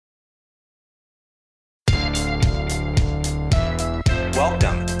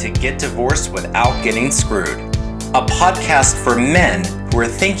Welcome to Get Divorced Without Getting Screwed, a podcast for men who are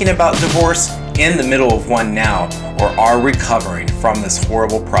thinking about divorce, in the middle of one now, or are recovering from this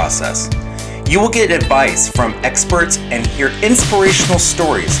horrible process. You will get advice from experts and hear inspirational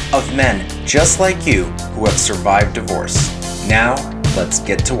stories of men just like you who have survived divorce. Now, let's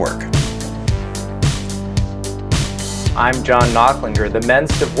get to work. I'm John Knocklinger, the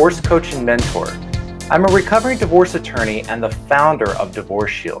men's divorce coach and mentor. I'm a recovering divorce attorney and the founder of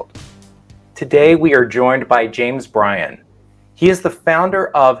Divorce Shield. Today, we are joined by James Bryan. He is the founder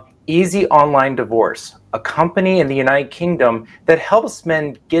of Easy Online Divorce, a company in the United Kingdom that helps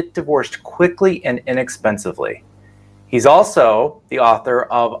men get divorced quickly and inexpensively. He's also the author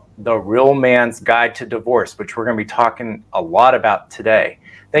of The Real Man's Guide to Divorce, which we're going to be talking a lot about today.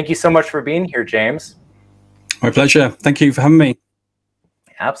 Thank you so much for being here, James. My pleasure. Thank you for having me.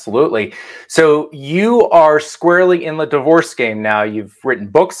 Absolutely. So you are squarely in the divorce game now. You've written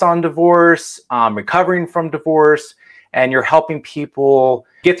books on divorce, recovering from divorce, and you're helping people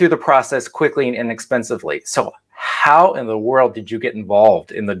get through the process quickly and inexpensively. So how in the world did you get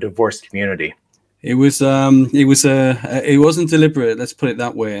involved in the divorce community? It wasn't deliberate. Let's put it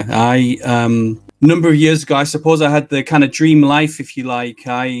that way. Number of years ago, I suppose I had the kind of dream life, if you like.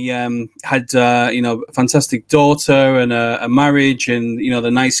 I had a fantastic daughter and a marriage, and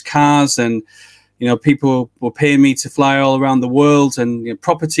the nice cars, and people were paying me to fly all around the world, and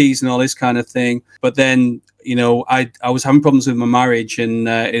properties and all this kind of thing. But then I was having problems with my marriage, and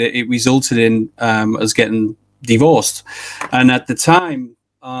it resulted in us getting divorced. And at the time,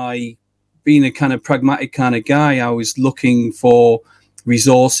 being a kind of pragmatic kind of guy, I was looking for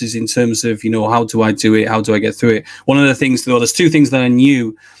resources in terms of, how do I do it? How do I get through it? One of the things, though, there's two things that I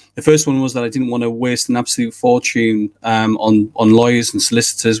knew. The first one was that I didn't want to waste an absolute fortune on lawyers and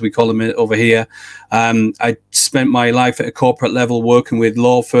solicitors, we call them over here. I spent my life at a corporate level working with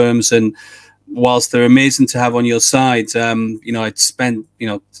law firms, and whilst they're amazing to have on your side, I'd spent,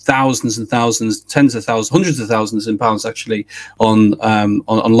 thousands and thousands, tens of thousands, hundreds of thousands in pounds actually on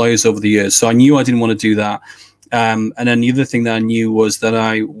lawyers over the years. So I knew I didn't want to do that. And then the other thing that I knew was that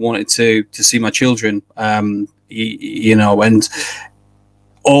I wanted to see my children, and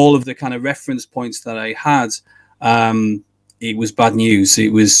all of the kind of reference points that I had, it was bad news. It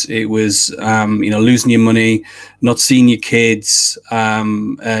was losing your money, not seeing your kids,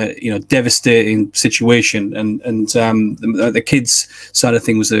 devastating situation. And the kids side of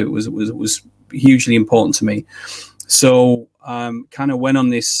things was hugely important to me. So kind of went on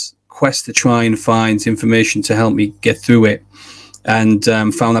this quest to try and find information to help me get through it, and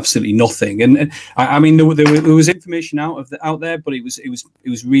found absolutely nothing. And I mean, there was information out there, but it was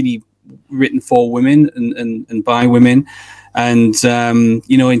really written for women and by women. And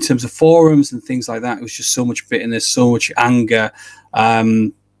in terms of forums and things like that, it was just so much bitterness, so much anger,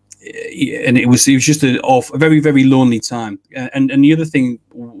 and it was just a very, very lonely time. And the other thing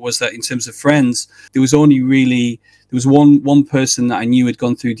was that in terms of friends, there was one person that I knew had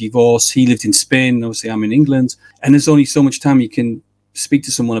gone through divorce. He lived in Spain. Obviously, I'm in England, and there's only so much time you can speak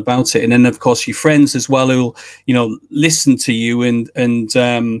to someone about it. And then, of course, your friends as well who'll listen to you, and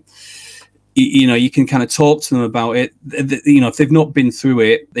you can kind of talk to them about it. If they've not been through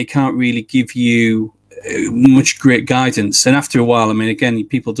it, they can't really give you much great guidance. And after a while, I mean, again,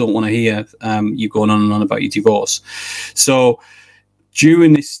 people don't want to hear you going on and on about your divorce. So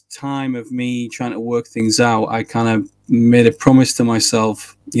during this time of me trying to work things out, I kind of made a promise to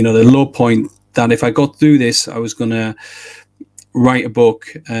myself, the low point, that if I got through this, I was going to write a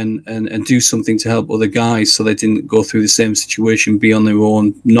book and do something to help other guys so they didn't go through the same situation, be on their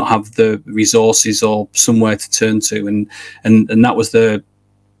own, not have the resources or somewhere to turn to. And that was the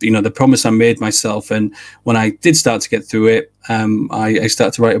promise I made myself. And when I did start to get through it, I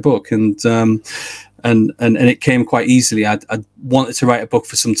started to write a book, and it came quite easily. I wanted to write a book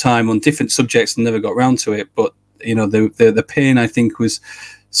for some time on different subjects and never got around to it. But the pain, I think, was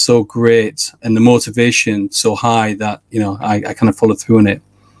so great, and the motivation so high that I kind of followed through on it.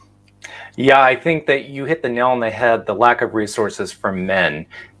 Yeah, I think that you hit the nail on the head, the lack of resources for men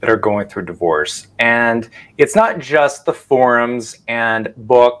that are going through divorce. And it's not just the forums and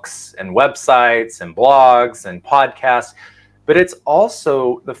books and websites and blogs and podcasts, but it's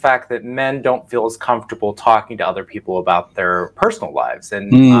also the fact that men don't feel as comfortable talking to other people about their personal lives,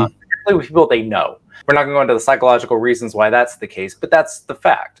 and particularly with people they know. We're not going to go into the psychological reasons why that's the case, but that's the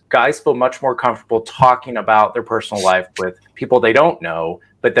fact. Guys feel much more comfortable talking about their personal life with people they don't know,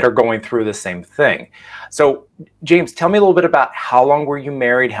 but that are going through the same thing. So, James, tell me a little bit about how long were you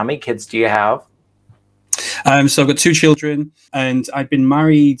married? How many kids do you have? So I've got 2 children, and I've been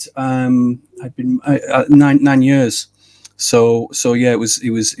married. I've been 9 years. So yeah, it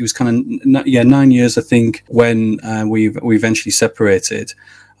was kind of 9 years, I think, when we eventually separated.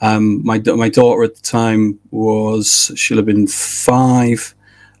 My daughter at the time she'll have been 5.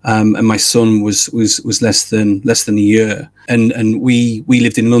 And my son was less than a year, and we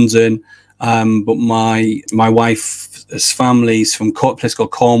lived in London, but my wife's family's from a place called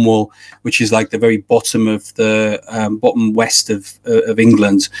Cornwall, which is like the very bottom of the bottom west of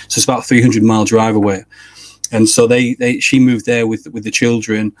England, so it's about a 300-mile drive away. And so she moved there with the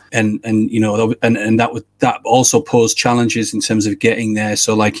children, and that also posed challenges in terms of getting there.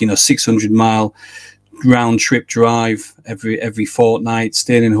 So 600-mile round trip drive every fortnight,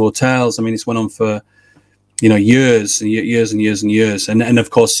 staying in hotels. I mean, it's went on for years and years and years and years. And of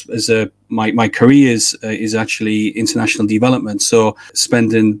course, as my career is actually international development, so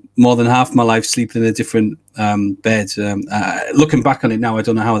spending more than half my life sleeping in a different bed. Looking back on it now, I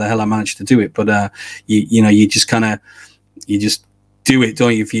don't know how the hell I managed to do it, but you just do it,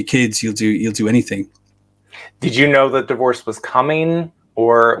 don't you? For your kids, you'll do anything. Did you know that divorce was coming,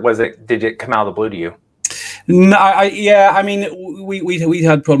 or did it come out of the blue to you? No, I mean, we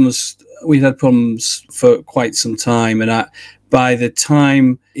had problems. We had problems for quite some time, and by the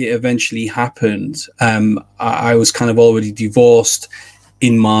time it eventually happened, I was kind of already divorced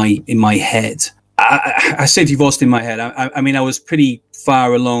in my head. I say divorced in my head. I mean, I was pretty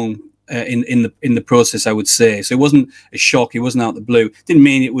far along in the process, I would say. So it wasn't a shock. It wasn't out the blue. Didn't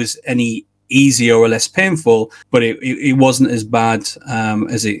mean it was any easier or less painful, but it wasn't as bad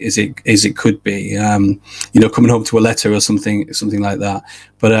as it could be. Coming home to a letter or something like that.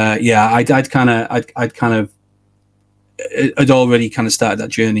 But I'd already kind of started that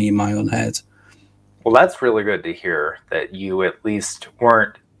journey in my own head. Well, that's really good to hear that you at least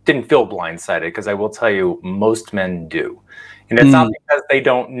didn't feel blindsided, because I will tell you, most men do. And it's not because they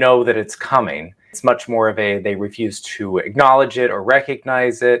don't know that it's coming. It's much more of they refuse to acknowledge it or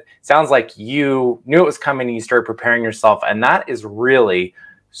recognize it. Sounds like you knew it was coming and you started preparing yourself. And that is really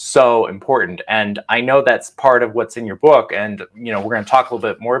so important. And I know that's part of what's in your book. And, we're going to talk a little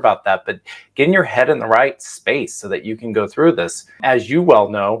bit more about that, but getting your head in the right space so that you can go through this. As you well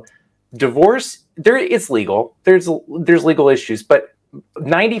know, divorce, it's legal. There's legal issues, but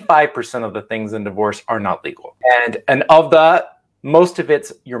 95% of the things in divorce are not legal. And of that, most of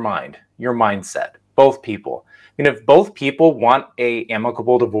it's your mind, your mindset, both people. I mean, if both people want a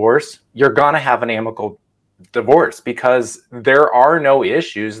amicable divorce, you're going to have an amicable divorce, because there are no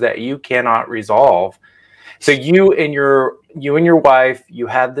issues that you cannot resolve. So you and your wife, you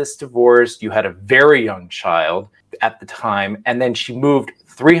had this divorce, you had a very young child at the time, and then she moved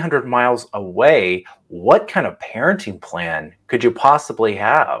 300 miles away. What kind of parenting plan could you possibly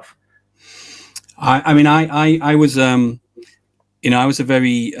have? I was I was a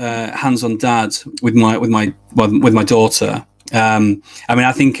very hands-on dad with my daughter. I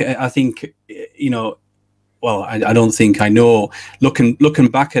think well, I don't think I know. Looking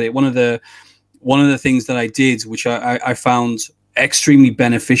back at it, one of the things that I did, which I found extremely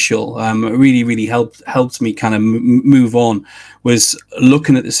beneficial, really helped me kind of move on, was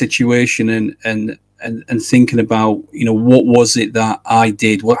looking at the situation and thinking about what was it that I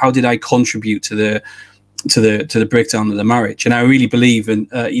did, how did I contribute to the breakdown of the marriage. And I really believe in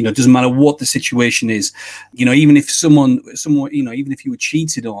it doesn't matter what the situation is, even if someone even if you were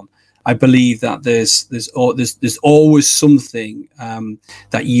cheated on, I believe that there's always something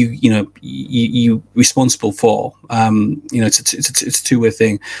that you responsible for. It's a two-way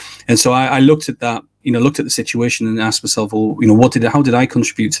thing, and so I looked at that. Looked at the situation and asked myself, well, how did I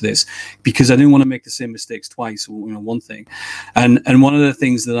contribute to this? Because I didn't want to make the same mistakes twice. One thing, and one of the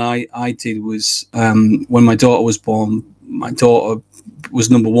things that I did was when my daughter was born, my daughter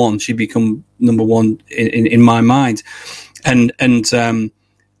was number one. She become number one in my mind, and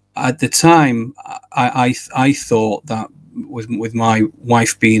at the time, I thought that with my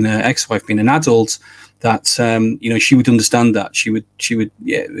wife being ex-wife being an adult, that she would understand that she would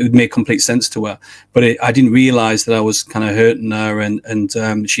it would make complete sense to her. But I didn't realize that I was kind of hurting her,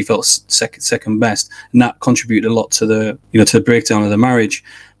 and she felt second best, and that contributed a lot to the breakdown of the marriage.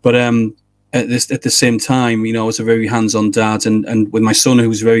 But at the same time, I was a very hands-on dad, and with my son, who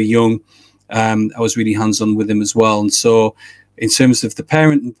was very young, I was really hands-on with him as well. And so, in terms of the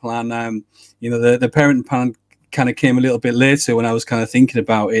parenting plan, the parenting plan kind of came a little bit later, when I was kind of thinking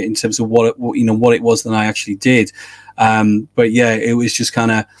about it in terms of what it was that I actually did. But yeah, it was just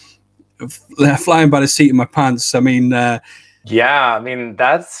kind of flying by the seat of my pants. Yeah,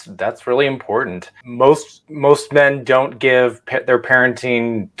 that's really important. Most men don't give their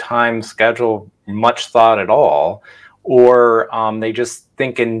parenting time schedule much thought at all. or they just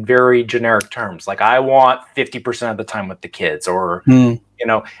think in very generic terms, like I want 50% of the time with the kids, or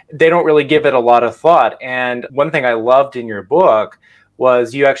they don't really give it a lot of thought. And one thing I loved in your book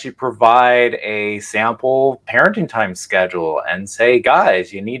was you actually provide a sample parenting time schedule and say,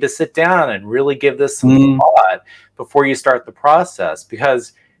 guys, you need to sit down and really give this some thought before you start the process,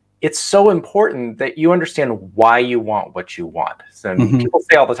 because it's so important that you understand why you want what you want. So people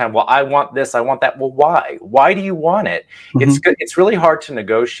say all the time, well, I want this, I want that. Well, why? Why do you want it? It's really hard to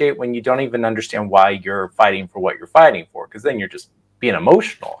negotiate when you don't even understand why you're fighting for what you're fighting for, because then you're just being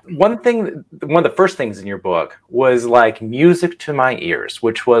emotional. One of the first things in your book was like music to my ears,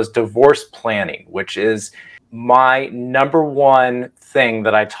 which was divorce planning, which is my number one thing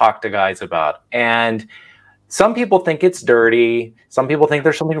that I talk to guys about. And some people think it's dirty. Some people think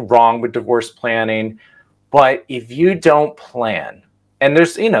there's something wrong with divorce planning. But if you don't plan, and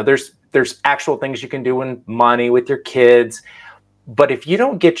there's actual things you can do with money, with your kids, but if you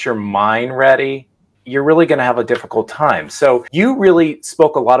don't get your mind ready, you're really going to have a difficult time. So you really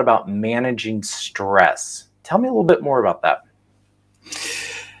spoke a lot about managing stress. Tell me a little bit more about that.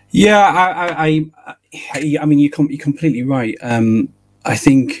 Yeah, I mean, you're completely right. I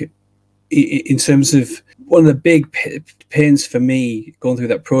think in terms of one of the big pains for me going through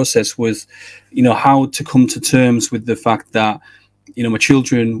that process was, how to come to terms with the fact that, my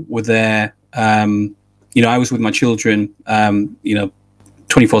children were there. I was with my children,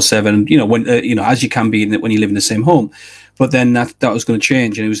 24/7, when, as you can be when you live in the same home. But then that was going to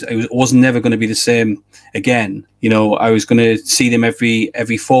change, and it wasn't never going to be the same again. I was going to see them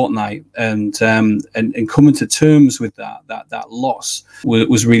every fortnight, and coming to terms with that loss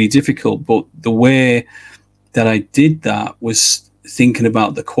was really difficult. But the way that I did that was thinking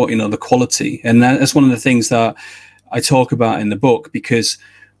about the quality, and that's one of the things that I talk about in the book, because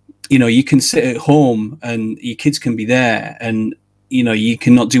you can sit at home and your kids can be there, and you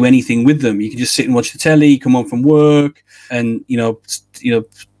cannot do anything with them. You can just sit and watch the telly, come home from work, and put the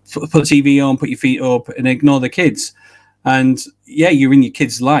TV on, put your feet up, and ignore the kids. And yeah, you're in your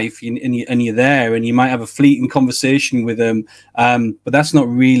kid's life, and you're there, and you might have a fleeting conversation with them, but that's not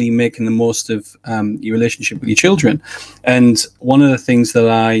really making the most of your relationship with your children. And one of the things that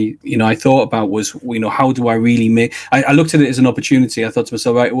I thought about was, how do I really make? I looked at it as an opportunity. I thought to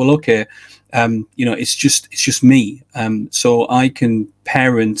myself, right, well, okay, it's just me, so I can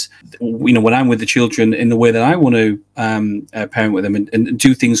parent, when I'm with the children, in the way that I want to parent with them, and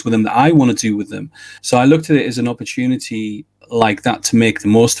do things with them that I want to do with them. So I looked at it as an opportunity like that to make the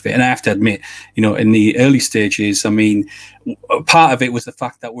most of it. And I have to admit, in the early stages, I mean, part of it was the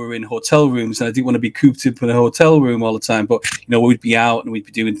fact that we were in hotel rooms, and I didn't want to be cooped up in a hotel room all the time. But we'd be out and we'd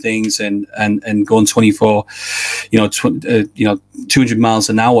be doing things and going 24, 200 miles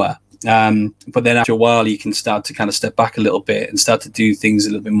an hour. But then after a while, you can start to kind of step back a little bit and start to do things a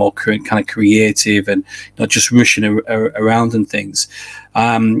little bit more kind of creative, and not just rushing around and things.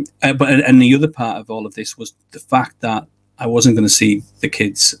 But the other part of all of this was the fact that I wasn't going to see the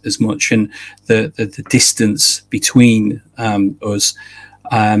kids as much, and the distance between us.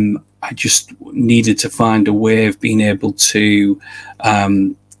 I just needed to find a way of being able to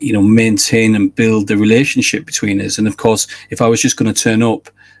maintain and build the relationship between us. And of course, if I was just going to turn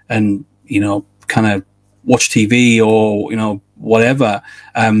up and kind of watch TV or whatever,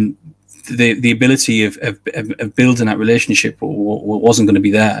 the ability of building that relationship wasn't going to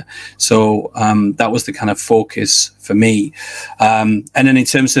be there. So that was the kind of focus for me. And then in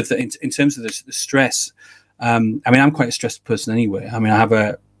terms of the stress, I mean, I'm quite a stressed person anyway. I mean, I have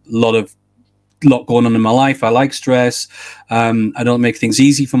a lot going on in my life. I like stress. I don't make things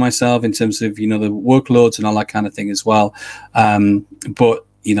easy for myself in terms of the workloads and all that kind of thing as well. But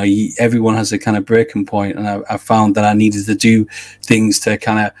everyone has a kind of breaking point, and I found that I needed to do things to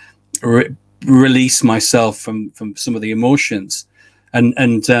kind of release myself from some of the emotions. And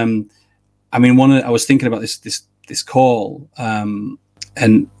I mean, I was thinking about this call,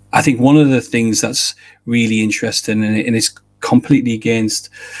 and I think one of the things that's really interesting, and it's completely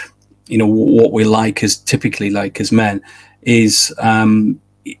against what we typically like as men, is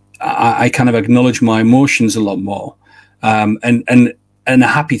I kind of acknowledge my emotions a lot more, and are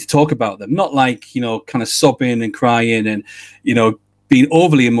happy to talk about them, not like kind of sobbing and crying and being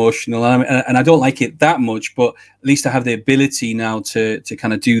overly emotional, and I don't like it that much, but at least I have the ability now to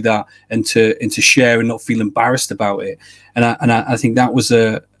kind of do that and to share and not feel embarrassed about it. And I think that was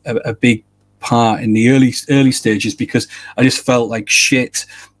a big part in the early stages, because I just felt like shit.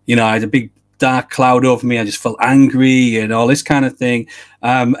 I had a big dark cloud over me. I just felt angry and all this kind of thing,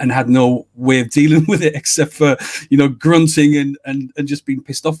 and had no way of dealing with it except for grunting and just being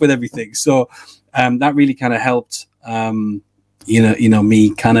pissed off with everything. So that really kind of helped me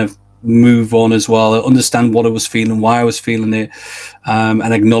kind of move on as well, understand what I was feeling, why I was feeling it,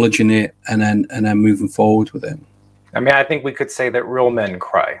 and acknowledging it, and then moving forward with it. I mean, I think we could say that real men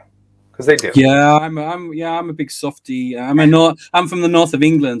cry, because they do. Yeah, I'm a big softie. I'm from the north of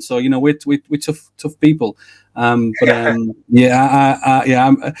England, so we're tough people. Put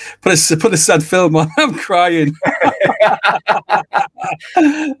a sad film on. I'm crying.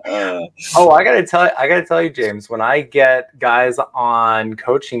 Oh, I gotta tell you, James, when I get guys on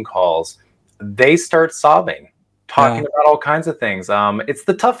coaching calls, they start sobbing, talking about all kinds of things. It's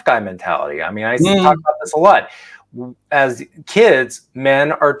the tough guy mentality. I mean, I talk about this a lot. As kids,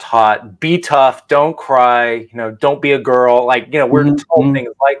 men are taught, be tough, don't cry, don't be a girl. Like, we're told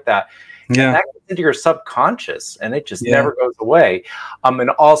things like that. Yeah. And that gets into your subconscious, and it just never goes away. And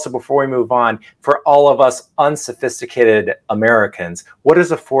also, before we move on, for all of us unsophisticated Americans, what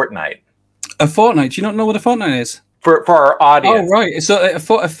is a fortnight? A fortnight? Do you not know what a fortnight is? For our audience. Oh, right. So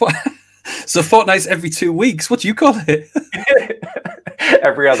so fortnight's every 2 weeks. What do you call it?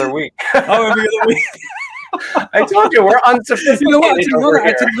 Every other week. Oh, every other week. I told you, we're unsophisticated. You know what?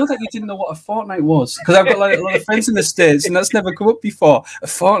 I didn't know that you didn't know what a fortnight was, because I've got a lot of friends in the States, and that's never come up before. A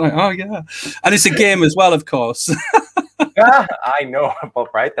fortnight, oh yeah, and it's a game as well, of course. Yeah, I know,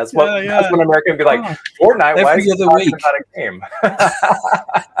 right? That's what an American would be like. Fortnite, why is every other week about a game?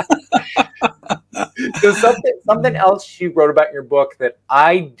 So something else you wrote about in your book that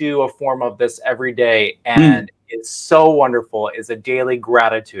I do a form of this every day, and it's so wonderful, is a daily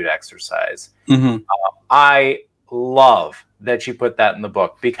gratitude exercise. I love that you put that in the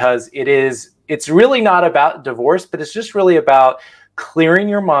book, because it's really not about divorce, but it's just really about clearing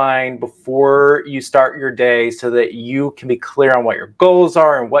your mind before you start your day so that you can be clear on what your goals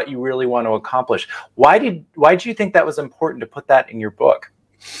are and what you really want to accomplish. Why did you think that was important to put that in your book?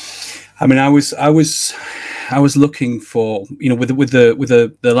 I mean, I was looking for, with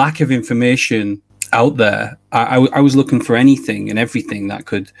the lack of information out there, I was looking for anything and everything that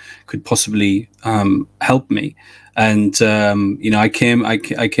could possibly help me, and I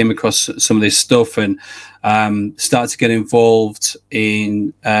came across some of this stuff and started to get involved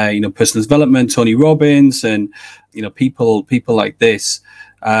in personal development, Tony Robbins, and people like this,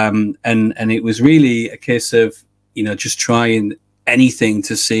 and it was really a case of just trying anything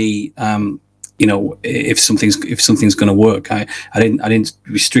to see if something's going to work. I didn't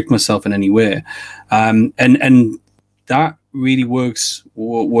restrict myself in any way, and that really works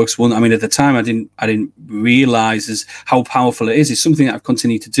one. I mean, at the time, I didn't realize how powerful it is. It's something that I've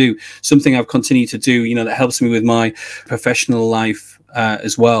continued to do. That helps me with my professional life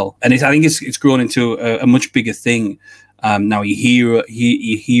as well. And I think it's grown into a much bigger thing. Now you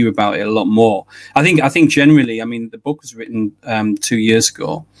hear about it a lot more. I think generally, I mean, the book was written 2 years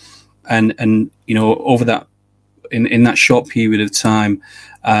ago. And over that in that short period of time,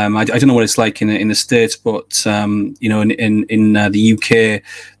 I don't know what it's like in the States, but in the UK,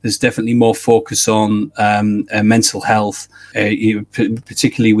 there's definitely more focus on mental health,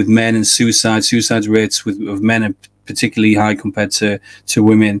 particularly with men, and suicide rates of men are particularly high compared to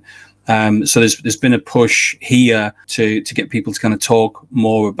women. So there's been a push here to get people to kind of talk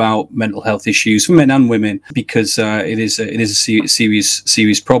more about mental health issues for men and women, because it is a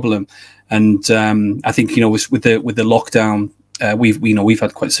serious problem. And I think with the lockdown, we've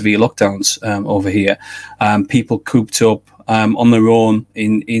had quite severe lockdowns over here. People cooped up on their own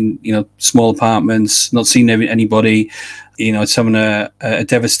in small apartments, not seeing anybody. It's having a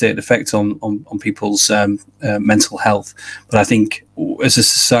devastating effect on people's mental health. But I think as a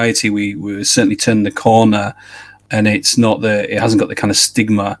society, we're certainly turning the corner, and it hasn't got the kind of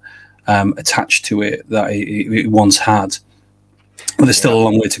stigma attached to it that it once had. But there's still a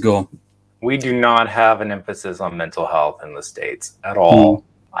long way to go. We do not have an emphasis on mental health in the States at all.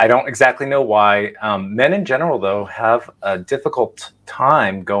 I don't exactly know why. Men in general, though, have a difficult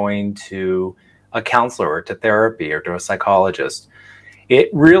time going to a counselor or to therapy or to a psychologist. It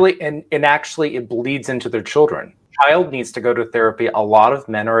really, and actually it bleeds into their children. Child needs to go to therapy. A lot of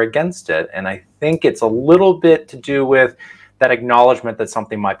men are against it. And I think it's a little bit to do with that acknowledgement that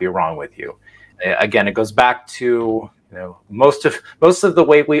something might be wrong with you. Again, it goes back to, most of the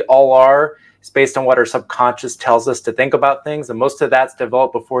way we all are is based on what our subconscious tells us to think about things. And most of that's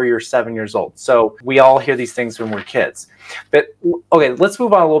developed before you're 7 years old. So we all hear these things when we're kids. But okay, let's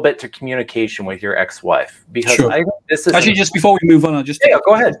move on a little bit to communication with your ex-wife, because I think this is actually, just before we move on,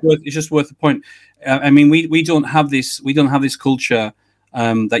 go ahead. It's just worth the point. I mean, we don't have this culture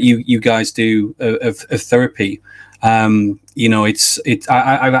that you guys do of therapy. I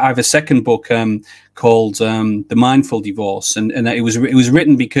have a second book called The Mindful Divorce, and it was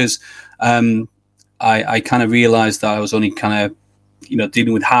written because I kind of realized that I was only kind of,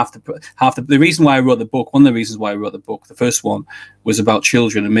 dealing with half the reason why I wrote the book. One of the reasons why I wrote the book, the first one, was about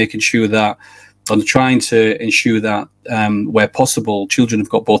children and making sure that I'm trying to ensure that where possible, children have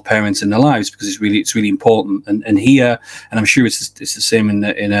got both parents in their lives, because it's really important. And here, and I'm sure it's the same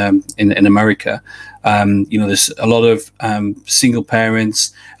in America. There's a lot of single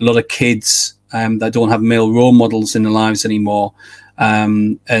parents, a lot of kids that don't have male role models in their lives anymore,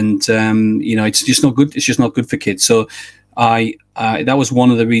 it's just not good. It's just not good for kids. So that was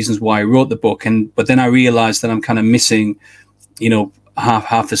one of the reasons why I wrote the book. But then I realized that I'm kind of missing,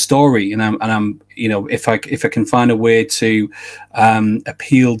 half the story, and I'm if I can find a way to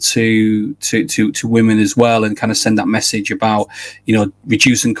appeal to women as well, and kind of send that message about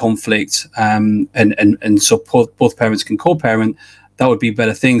reducing conflict, and so both parents can co-parent, that would be a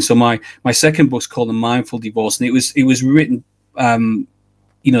better thing. So my second book's called The Mindful Divorce, and it was written to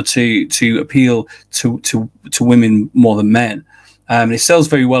appeal to women more than men. It sells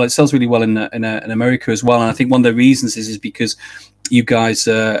very well. It sells really well in America as well. And I think one of the reasons is because you guys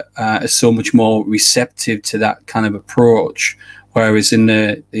are so much more receptive to that kind of approach. Whereas in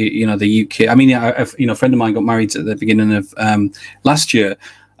the UK, I mean, a friend of mine got married at the beginning of last year,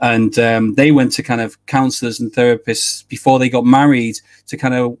 and they went to kind of counselors and therapists before they got married to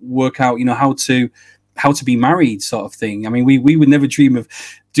kind of work out, how to be married, sort of thing. I mean, we would never dream of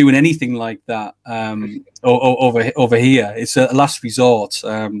doing anything like that over here. It's a last resort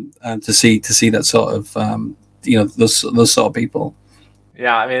to see that sort of those sort of people.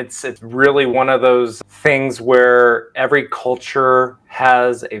 Yeah, I mean, it's really one of those things where every culture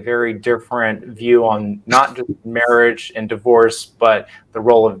has a very different view on not just marriage and divorce, but the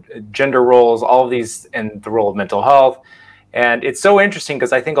role of gender roles, all of these, and the role of mental health. And it's so interesting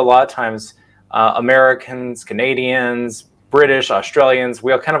because I think a lot of times Americans, Canadians, British, Australians,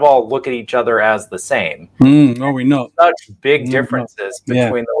 we all look at each other as the same. No, we're not. Such big differences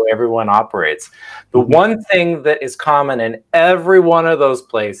between the way everyone operates. The one thing that is common in every one of those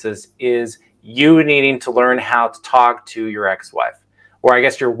places is you needing to learn how to talk to your ex-wife, or I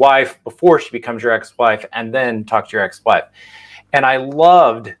guess your wife before she becomes your ex-wife, and then talk to your ex-wife. And I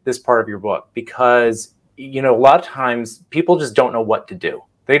loved this part of your book because, a lot of times people just don't know what to do.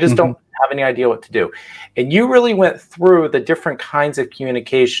 They just don't have any idea what to do. And you really went through the different kinds of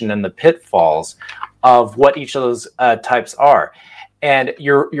communication and the pitfalls of what each of those types are. And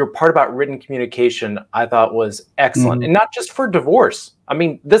your part about written communication, I thought, was excellent. And not just for divorce. I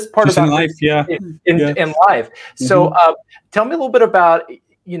mean, this part just about in life, in life. So tell me a little bit about,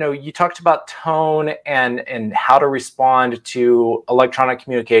 you talked about tone and how to respond to electronic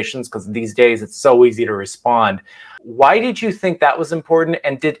communications, because these days it's so easy to respond. Why did you think that was important?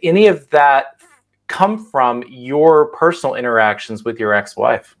 And did any of that come from your personal interactions with your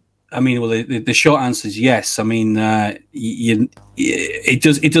ex-wife? I mean, well, the short answer is yes. I mean, it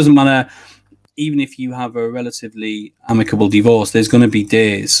doesn't matter. Even if you have a relatively amicable divorce, there's going to be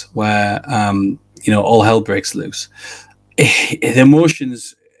days where all hell breaks loose. The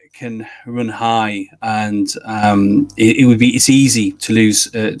emotions can run high, and it's easy to lose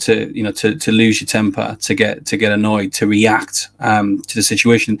to lose your temper, to get annoyed, to react to the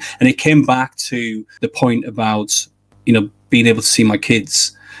situation. And it came back to the point about being able to see my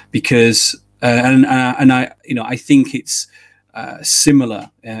kids, because and I think it's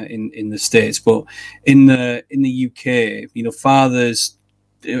similar in the States, but in the UK, fathers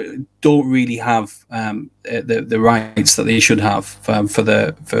don't really have the rights that they should have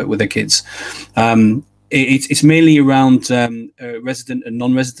with their kids. It's mainly around resident and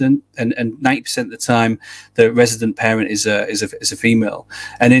non-resident, and 90% of the time the resident parent is a female,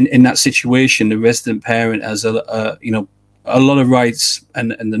 and in that situation the resident parent has a lot of rights,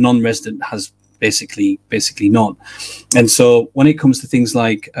 and the non-resident has basically none. And so when it comes to things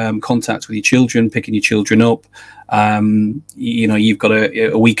like contact with your children, picking your children up, you've got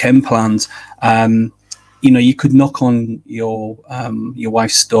a weekend planned, you could knock on your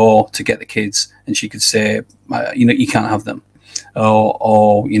wife's door to get the kids, and she could say, you can't have them,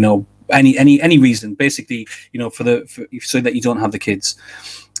 or any reason, basically, so that you don't have the kids.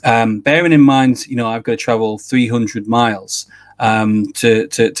 Bearing in mind, I've got to travel 300 miles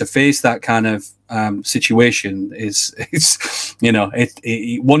to face that kind of situation.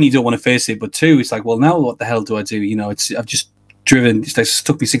 One, you don't want to face it, but two, it's like, well, now what the hell do I do? I've just driven. It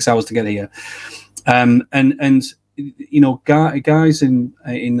took me 6 hours to get here, and guys in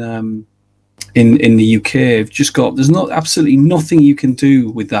the UK have just got. There's absolutely nothing you can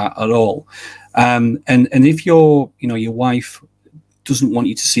do with that at all. And if your wife doesn't want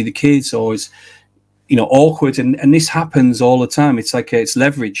you to see the kids, or is awkward, and this happens all the time. It's like it's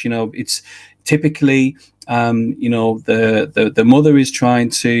leverage. typically, the mother is trying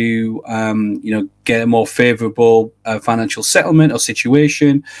to get a more favorable financial settlement or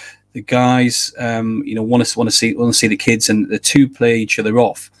situation. The guys want to see the kids, and the two play each other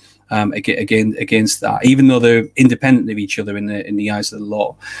off against that, even though they're independent of each other in the eyes of the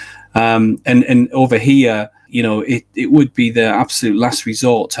law. And over here, it would be the absolute last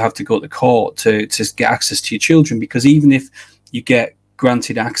resort to have to go to court to get access to your children, because even if you get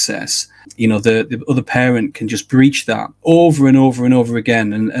granted access, the other parent can just breach that over and over and over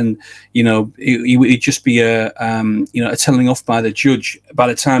again, and it'd just be a telling off by the judge by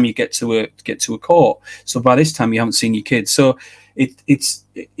the time you get to a court. So by this time you haven't seen your kids. So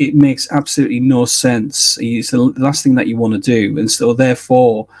it makes absolutely no sense. It's the last thing that you want to do, and so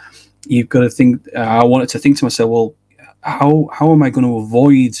therefore you've got to think. I wanted to think to myself, well, how am I going to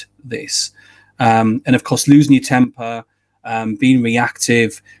avoid this? And of course, losing your temper, being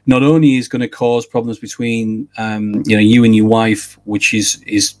reactive, not only is going to cause problems between you and your wife, which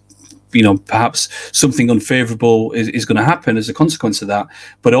is perhaps something unfavorable is going to happen as a consequence of that,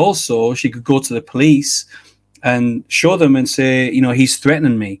 but also she could go to the police and show them and say, he's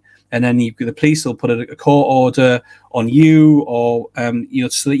threatening me. And then the police will put a court order on you, or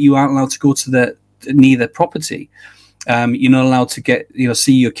so that you aren't allowed to go to near their property. You're not allowed to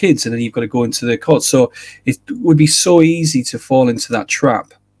see your kids, and then you've got to go into the court. So it would be so easy to fall into that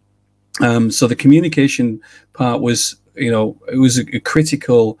trap. So the communication part was, it was a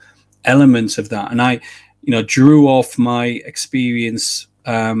critical element of that. And I, drew off my experience.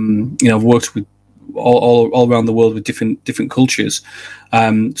 I've worked with all around the world with different cultures.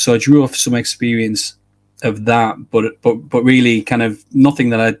 So I drew off some experience of that, but really kind of nothing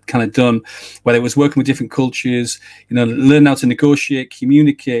that I'd kind of done, whether it was working with different cultures, learn how to negotiate,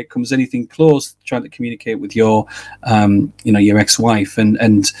 communicate, comes anything close to trying to communicate with your your ex-wife,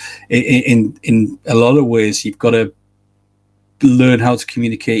 and in a lot of ways you've got to learn how to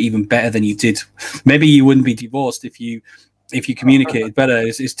communicate even better than you did. Maybe you wouldn't be divorced if you communicated better,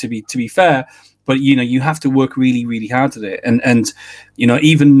 is to be fair. But you have to work really, really hard at it, and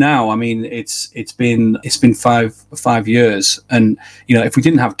even now, I mean, it's been 5 years, and if we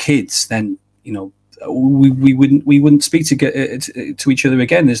didn't have kids, then we wouldn't speak to each other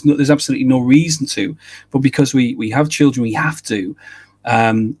again. There's absolutely no reason to, but because we have children, we have to,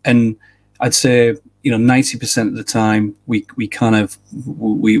 and I'd say 90% of the time we're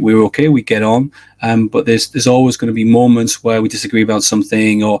okay, we get on, but there's always going to be moments where we disagree about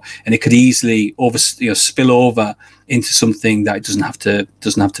something, and it could easily spill over into something that it doesn't have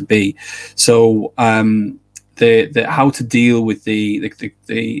to be. So the how to deal with the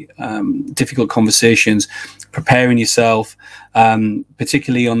difficult conversations, preparing yourself,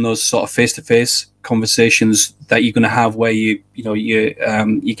 particularly on those sort of face-to-face conversations that you're going to have where you're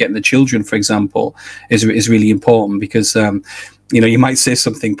getting the children, for example, is really important, because you might say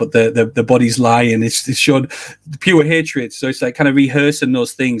something, but the body's lying. It's showed pure hatred. So it's like kind of rehearsing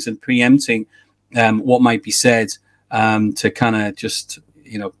those things and preempting what might be said, to kind of just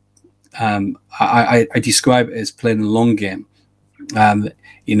I describe it as playing a long game. Not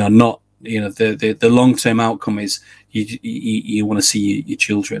the long-term outcome is you want to see your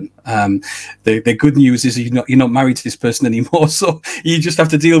children. The good news is you're not married to this person anymore, so you just have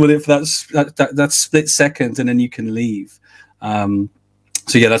to deal with it for that split second, and then you can leave. So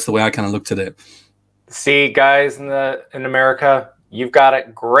yeah, that's the way I kind of looked at it. See, guys in America, you've got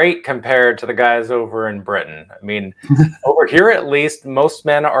it great compared to the guys over in Britain. I mean, over here, at least, most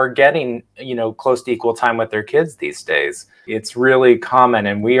men are getting, close to equal time with their kids these days. It's really common,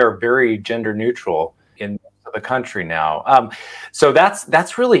 and we are very gender neutral in the country now. So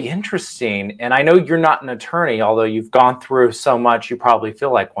that's really interesting. And I know you're not an attorney, although you've gone through so much, you probably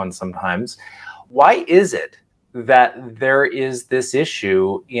feel like one sometimes. Why is it that there is this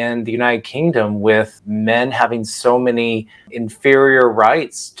issue in the United Kingdom with men having so many inferior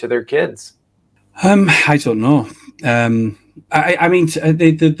rights to their kids? I don't know. I mean,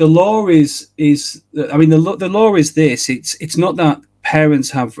 the law is. I mean, the law is this. It's not that parents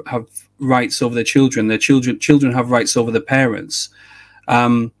have rights over their children. Their children have rights over the parents.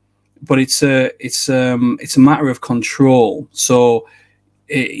 But it's a matter of control. So,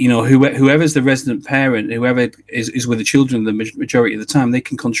 whoever's the resident parent, whoever is with the children the majority of the time, they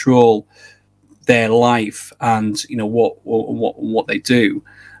can control their life and what they do.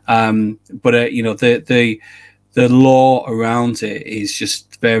 But the law around it is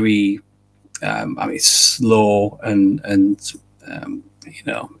just very, it's slow and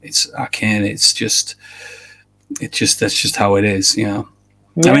it's arcane. It's just that's just how it is. Yeah.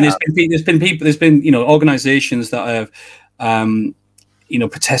 I mean, there's been organizations that have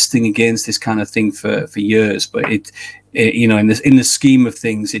protesting against this kind of thing for years, but it in the scheme of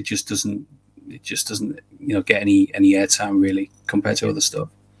things, it just doesn't get any airtime really compared to other stuff.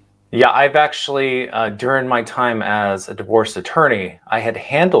 Yeah, I've actually, during my time as a divorce attorney, I had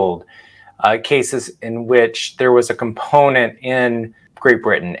handled cases in which there was a component in Great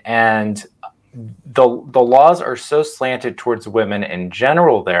Britain, and the laws are so slanted towards women in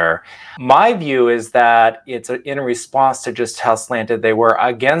general there. My view is that it's in response to just how slanted they were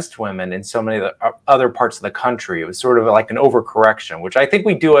against women in so many other parts of the country. It was sort of like an overcorrection, which I think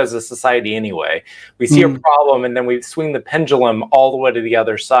we do as a society anyway. We see a problem and then we swing the pendulum all the way to the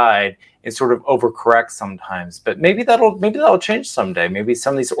other side and sort of overcorrect sometimes. But maybe that'll change someday. Maybe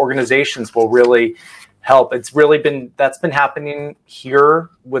some of these organizations will really help. That's been happening here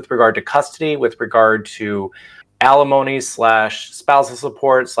with regard to custody, with regard to alimony / spousal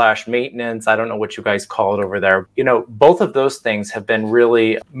support / maintenance. I don't know what you guys call it over there. Both of those things have been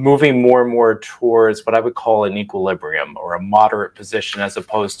really moving more and more towards what I would call an equilibrium or a moderate position, as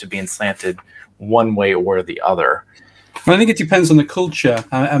opposed to being slanted one way or the other. I think it depends on the culture.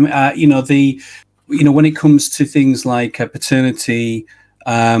 When it comes to things like paternity,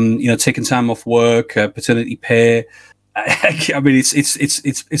 taking time off work, paternity pay. I mean,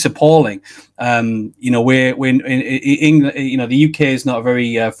 it's appalling. We're in England. The UK is not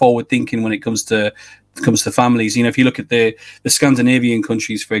very forward thinking when it comes to families. If you look at the Scandinavian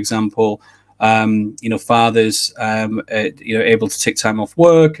countries, for example, fathers able to take time off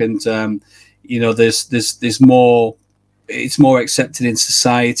work, and there's more. It's more accepted in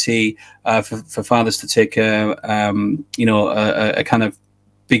society for fathers to take a kind of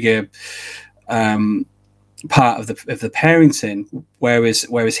bigger part of the parenting,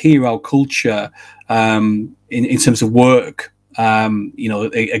 whereas here our culture in terms of work,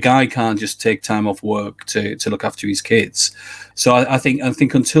 a guy can't just take time off work to look after his kids. So I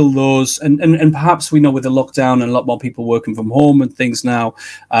think until those and perhaps we know with the lockdown and a lot more people working from home and things now,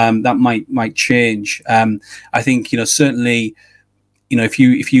 that might change. I think certainly.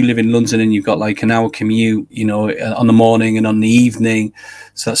 If you live in London and you've got like an hour commute, on the morning and on the evening,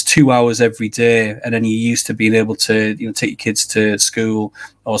 so that's 2 hours every day, and then you're used to being able to, take your kids to school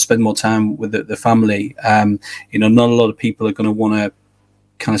or spend more time with the family. Not a lot of people are going to want to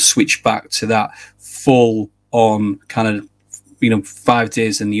kind of switch back to that full on kind of, 5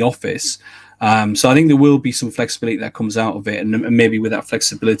 days in the office. So I think there will be some flexibility that comes out of it, and maybe with that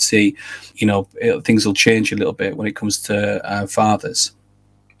flexibility, things will change a little bit when it comes to fathers.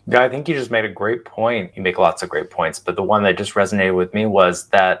 Yeah, I think you just made a great point. You make lots of great points, but the one that just resonated with me was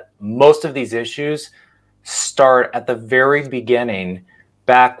that most of these issues start at the very beginning,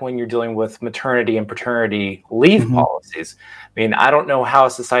 back when you're dealing with maternity and paternity leave policies. I mean, I don't know how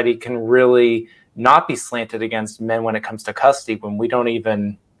a society can really not be slanted against men when it comes to custody when we don't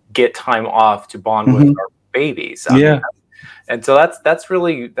even get time off to bond with our babies. I mean, and so that's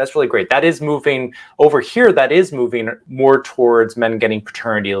really great. That is moving over here. That is moving more towards men getting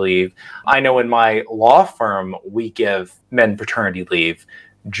paternity leave. I know in my law firm we give men paternity leave.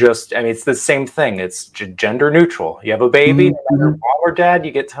 It's the same thing. It's gender neutral. You have a baby, no matter mom or dad,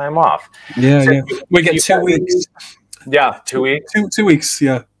 you get time off. We get 2 weeks. Yeah, 2 weeks. 2 weeks.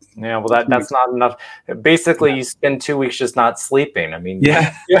 Yeah. Yeah, well, that's not enough. Basically, you spend 2 weeks just not sleeping. I mean,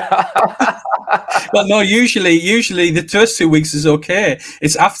 yeah. Well, no, usually the first 2 weeks is okay.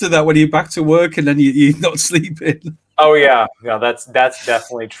 It's after that when you're back to work and then you're not sleeping. Oh yeah, that's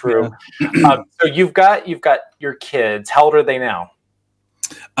definitely true. Yeah. So you've got your kids. How old are they now?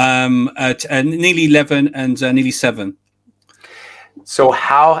 Nearly 11 and nearly 7. So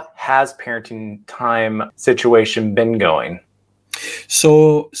how has parenting time situation been going?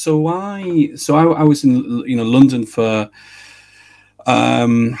 So I was in London for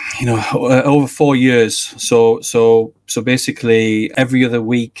over 4 years. So basically every other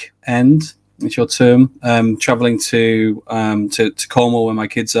weekend, it's your term, traveling to Cornwall where my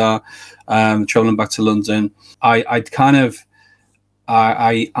kids are, traveling back to London. I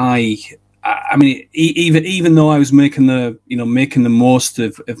mean, even though I was making the most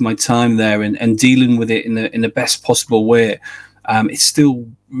of my time there and dealing with it in the best possible way, it still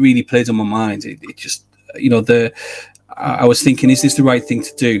really played on my mind. It just, I was thinking, is this the right thing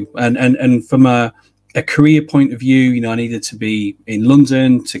to do? And from a career point of view, I needed to be in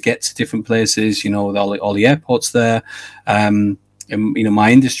London to get to different places, with all the airports there. And,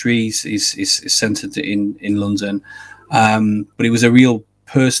 my industry is centered in London. But it was a real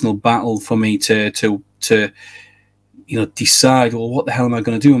personal battle for me to decide, well, what the hell am I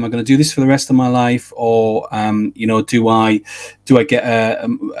going to do? Am I going to do this for the rest of my life, or do I get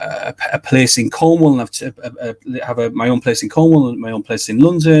a place in Cornwall and have my own place in Cornwall and my own place in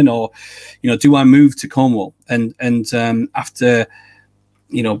London, or do I move to Cornwall? And after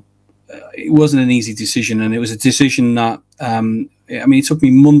it wasn't an easy decision, and it was a decision that it took me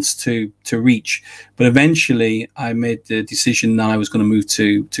months to reach, but eventually I made the decision that I was going to move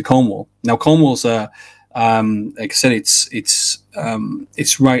to Cornwall. Now, Cornwall's like I said, it's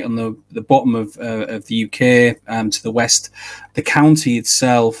right on the bottom of the UK, to the west. The county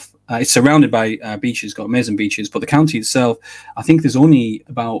itself, it's surrounded by beaches, got amazing beaches, but the county itself, I think there's only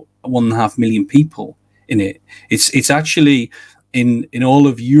about 1.5 million people in it. It's actually in all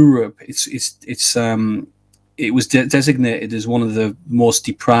of Europe. It was designated as one of the most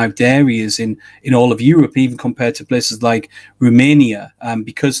deprived areas in all of Europe, even compared to places like Romania,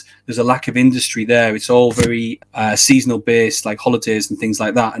 because there's a lack of industry there. It's all very seasonal based, like holidays and things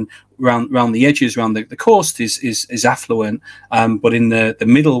like that. And around the edges, around the coast is affluent, but in the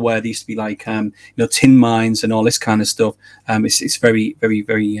middle, where there used to be like tin mines and all this kind of stuff, it's very, very,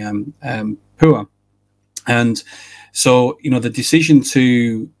 very poor. And so the decision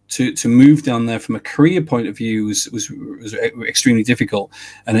to move down there from a career point of view was extremely difficult,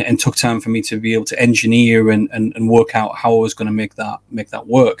 and took time for me to be able to engineer and work out how I was going to make that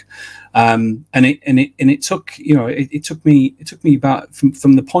work. And it took me about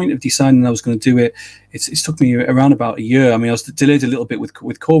from the point of deciding I was going to do it. It took me around about a year. I mean, I was delayed a little bit with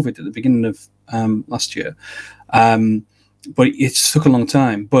COVID at the beginning of last year, but it took a long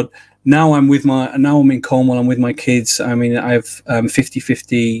time. But now I'm in Cornwall. I'm with my kids. I mean, I have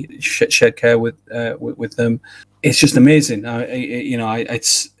 50-50 shared care with them. It's just amazing.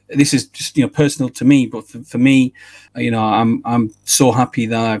 This is just personal to me, but for me, I'm so happy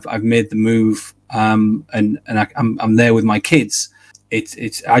that I've made the move, and I'm there with my kids. I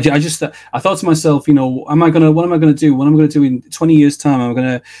thought to myself, what am I going to do? What am I going to do in 20 years time? I'm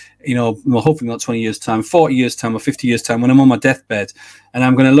going to, hopefully not 20 years time, 40 years time or 50 years time, when I'm on my deathbed, and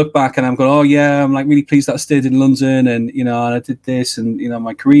I'm going to look back and I'm going, oh yeah, I'm like really pleased that I stayed in London, and, and I did this, and,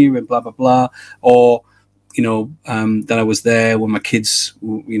 my career and blah, blah, blah. Or, that I was there when my kids,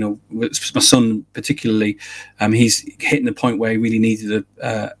 my son particularly, he's hitting the point where he really needed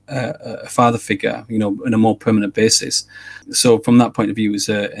a father figure, on a more permanent basis. So from that point of view, it was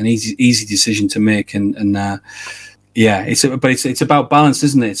an easy decision to make, and yeah, it's about balance,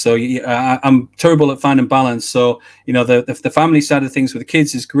 isn't it? So I'm terrible at finding balance. So the family side of things with the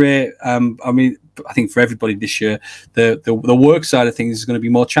kids is great. I think for everybody this year, the work side of things is going to be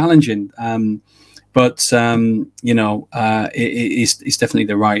more challenging. But it's definitely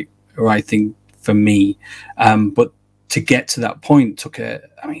the right thing for me. But to get to that point took a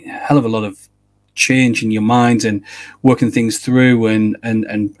hell of a lot of change in your mind, and working things through, and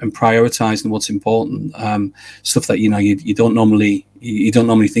prioritizing what's important, stuff that you don't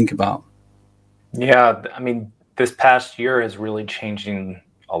normally think about. Yeah, this past year is really changing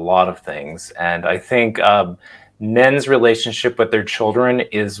a lot of things, and I think men's relationship with their children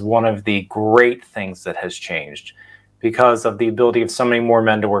is one of the great things that has changed, because of the ability of so many more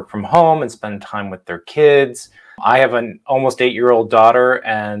men to work from home and spend time with their kids. I have an almost 8-year-old daughter,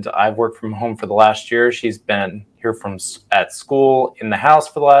 and I've worked from home for the last year. She's been here at school, in the house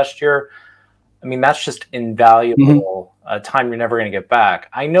for the last year. That's just invaluable time you're never going to get back.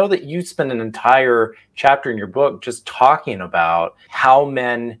 I know that you spend an entire chapter in your book just talking about how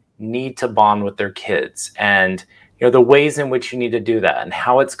men need to bond with their kids, and the ways in which you need to do that, and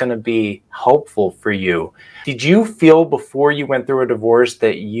how it's going to be helpful for you. Did you feel before you went through a divorce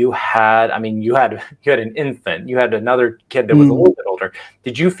that you had an infant, you had another kid that was a little bit older.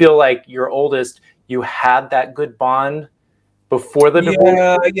 Did you feel like your oldest, you had that good bond before the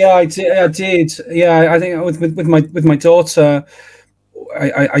divorce? Yeah, I did. Yeah, I think with my daughter,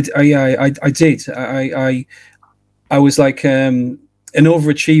 I did. I was like an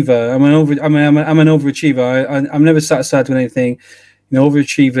overachiever. I'm an overachiever. I'm never satisfied with anything.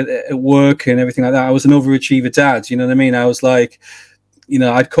 Overachiever at work and everything like that. I was an overachiever dad. You know what I mean? I was like,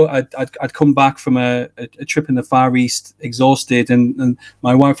 I'd come back from a trip in the Far East exhausted, and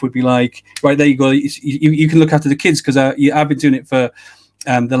my wife would be like, right, there you go. You can look after the kids, because I've been doing it for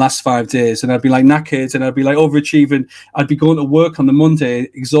the last 5 days, and I'd be like knackered, and I'd be like overachieving. I'd be going to work on the Monday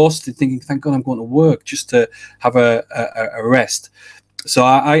exhausted, thinking, thank God I'm going to work, just to have a rest. So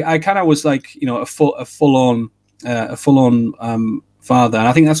I kind of was like, a full on father, and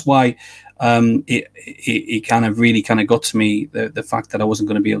I think that's why it kind of really kind of got to me, the fact that I wasn't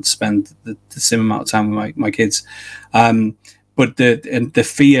going to be able to spend the same amount of time with my kids, but the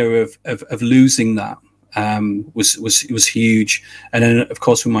fear of losing that, was huge. And then of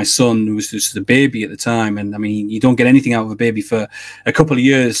course with my son, who was just a baby at the time, and I mean, you don't get anything out of a baby for a couple of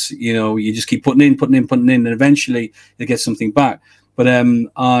years. You just keep putting in, and eventually you get something back. But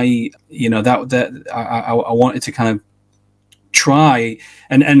I wanted to kind of try,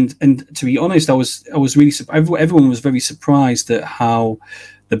 and to be honest, I was really everyone was very surprised at how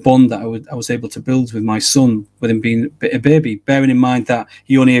the bond that I was able to build with my son, with him being a baby, bearing in mind that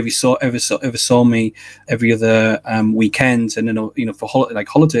he only ever saw me every other weekend, and then for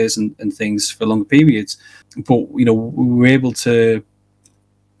holidays and things for longer periods. But we were able to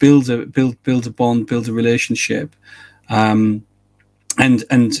build a bond, build a relationship, and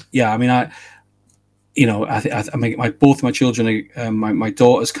yeah, I mean, I mean, both my children, my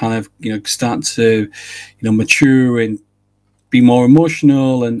daughters, kind of start to mature and be more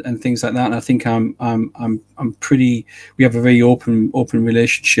emotional and things like that. And I think I'm pretty. We have a very open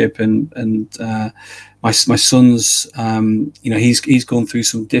relationship, and my son's he's going through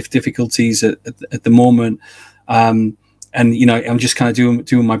some difficulties at the moment, and I'm just kind of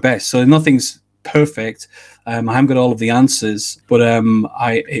doing my best. So nothing's perfect. I haven't got all of the answers, but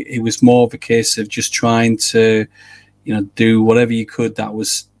it was more of a case of just trying to do whatever you could that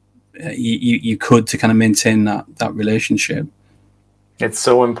was you could to kind of maintain that relationship. It's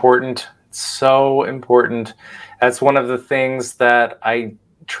so important. So important. That's one of the things that I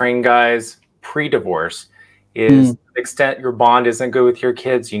train guys pre-divorce is to the extent your bond isn't good with your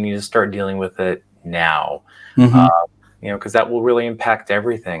kids, you need to start dealing with it now. Because that will really impact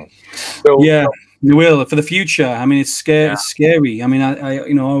everything. So, yeah, it will for the future. I mean, it's scary. Yeah. It's scary. I mean,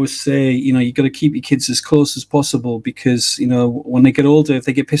 I always say, you got to keep your kids as close as possible, because when they get older, if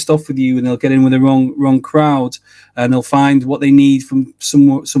they get pissed off with you, and they'll get in with the wrong crowd, and they'll find what they need from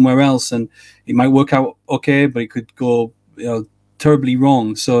somewhere else, and it might work out okay, but it could go terribly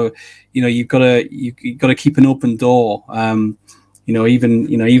wrong. So you've got to keep an open door. Even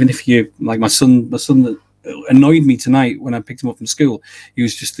if you, like my son annoyed me tonight when I picked him up from school. He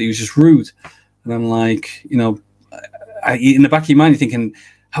was just rude, and I'm like, in the back of your mind, you're thinking,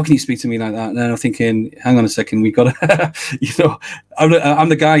 how can you speak to me like that? And then I'm thinking, hang on a second, we've got to, I'm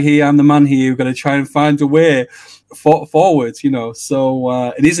the guy here, I'm the man here. We've got to try and find a way forward.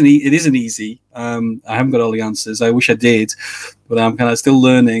 So it isn't easy. I haven't got all the answers. I wish I did, but I'm kind of still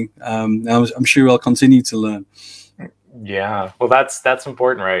learning. I'm sure I'll continue to learn. Yeah, well, that's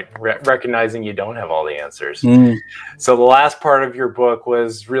important, right? Recognizing you don't have all the answers. So the last part of your book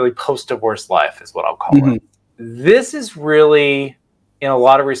was really post-divorce life, is what I'll call it. This is really, in a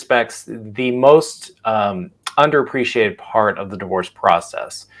lot of respects, the most underappreciated part of the divorce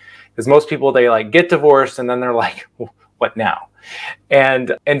process, because most people, they get divorced and then they're like, what now?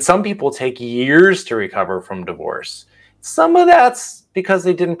 And some people take years to recover from divorce. Some of that's because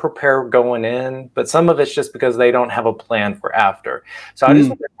they didn't prepare going in, but some of it's just because they don't have a plan for after. So I just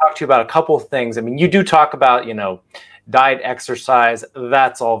want to talk to you about a couple of things. I mean, you do talk about, diet, exercise.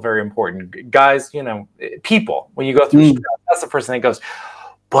 That's all very important. Guys, people, when you go through stress, that's the first thing that goes.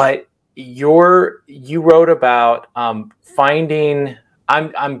 But you wrote about finding,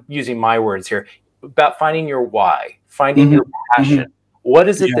 I'm using my words here, about finding your why, finding your passion. What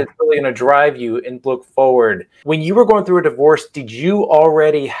is it that's really going to drive you and look forward? When you were going through a divorce, did you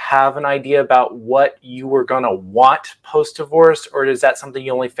already have an idea about what you were going to want post-divorce, or is that something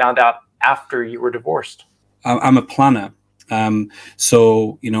you only found out after you were divorced? I'm a planner.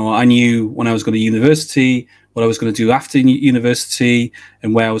 So, I knew when I was going to university, what I was going to do after university,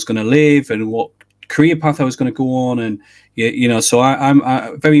 and where I was going to live, and what career path I was going to go on. And, so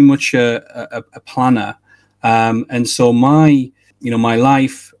I'm very much a planner. And so my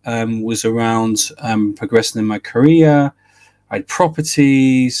life was around progressing in my career. I had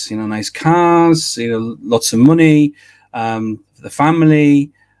properties, nice cars, lots of money, the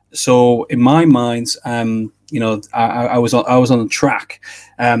family. So in my mind, I was on track.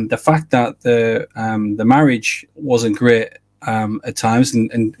 The fact that the marriage wasn't great at times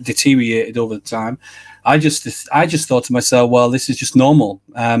and deteriorated over the time, I just thought to myself, well, this is just normal.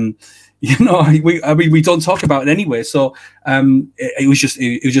 We don't talk about it anyway. So it was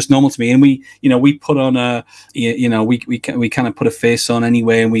just normal to me. And we put on we kind of put a face on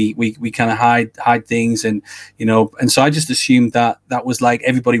anyway, and we kind of hide things, and so I just assumed that was like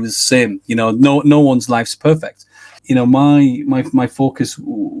everybody was the same. No one's life's perfect. My focus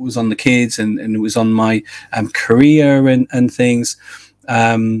was on the kids, and it was on my career and things,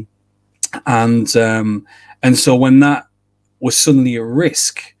 and so when that was suddenly at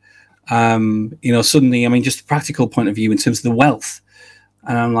risk, suddenly, I mean, just a practical point of view in terms of the wealth,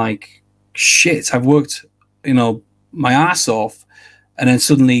 and I'm like, shit, I've worked, my ass off, and then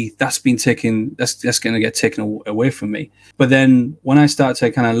suddenly that's going to get taken away from me. But then when I start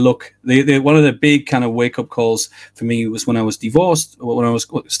to kind of look, one of the big kind of wake up calls for me was when I was divorced, or when I was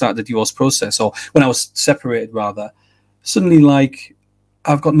started the divorce process, or when I was separated rather. Suddenly, like,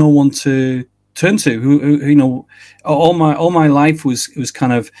 I've got no one to turn to. Who all my life was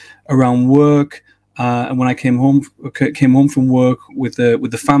kind of around work. And when I came home from work with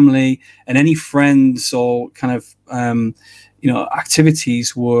the family, and any friends or kind of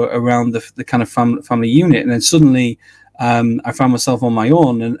activities were around the kind of family unit, and then suddenly I found myself on my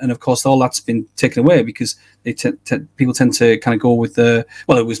own, and of course all that's been taken away because people tend to kind of go with it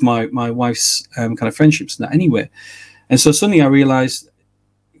was my wife's kind of friendships and that anyway, and so suddenly I realized,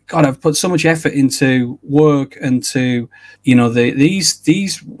 God, I've put so much effort into work and to,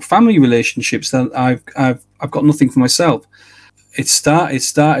 these family relationships that I've got nothing for myself. It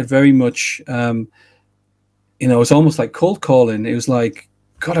started very much, it's almost like cold calling. It was like,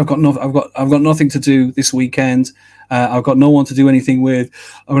 God, I've got nothing to do this weekend. I've got no one to do anything with.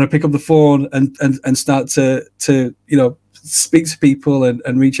 I'm going to pick up the phone and start to speak to people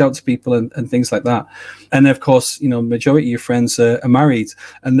and reach out to people and things like that. And of course, majority of your friends are married,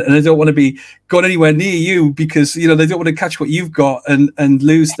 and they don't want to be going anywhere near you because they don't want to catch what you've got and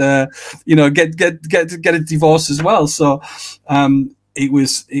lose their, get a divorce as well. So it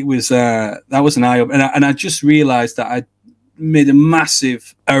was that was an eye opener, and I just realized that I made a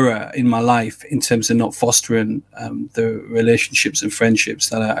massive error in my life in terms of not fostering the relationships and friendships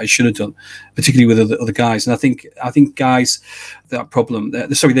that I should have done, particularly with other guys. And I think guys, that problem,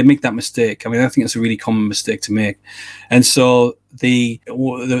 they make that mistake. I mean, I think it's a really common mistake to make. And so the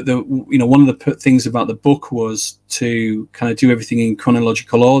one of the things about the book was to kind of do everything in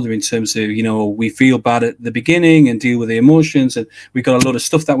chronological order in terms of, we feel bad at the beginning and deal with the emotions, and we've got a lot of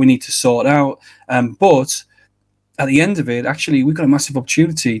stuff that we need to sort out. But at the end of it, actually, we've got a massive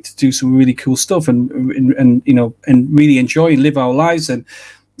opportunity to do some really cool stuff and really enjoy and live our lives. And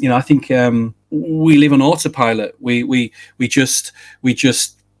I think we live on autopilot. We just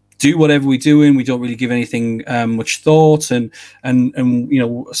do whatever we're doing. We don't really give anything much thought. And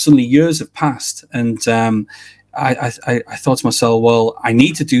suddenly years have passed, and I thought to myself, well, I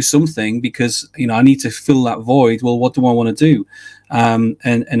need to do something because I need to fill that void. Well, what do I want to do?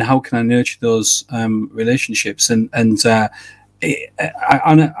 And how can I nurture those relationships? And I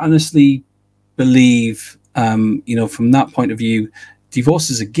honestly believe, from that point of view, divorce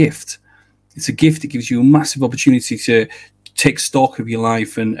is a gift. It's a gift that gives you a massive opportunity to take stock of your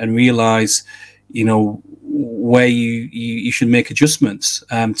life and realize, where you should make adjustments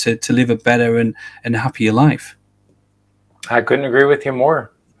to live a better and happier life. I couldn't agree with you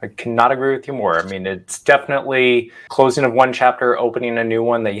more. I cannot agree with you more. I mean, it's definitely closing of one chapter, opening a new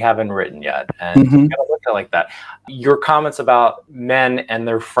one that you haven't written yet. And you gotta look at it like that. Your comments about men and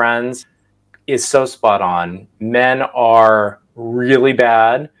their friends is so spot on. Men are really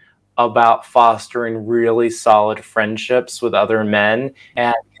bad about fostering really solid friendships with other men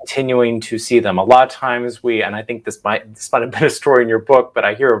and continuing to see them. A lot of times and I think this might have been a story in your book, but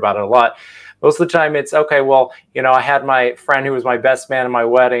I hear about it a lot. Most of the time it's, okay, well, I had my friend who was my best man in my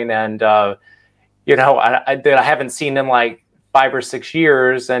wedding, and, I haven't seen him like 5 or 6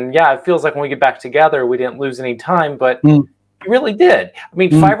 years. And yeah, it feels like when we get back together, we didn't lose any time, but you really did. I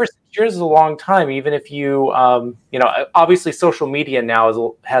mean, 5 or 6 years is a long time, even if you, obviously social media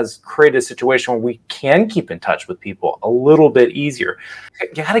now has created a situation where we can keep in touch with people a little bit easier.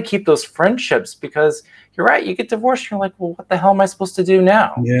 You got to keep those friendships, because you're right. You get divorced, you're like, well, what the hell am I supposed to do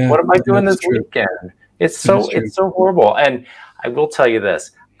now? Yeah, what am I doing this weekend? It's so horrible. And I will tell you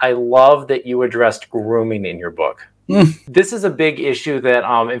this. I love that you addressed grooming in your book. This is a big issue that,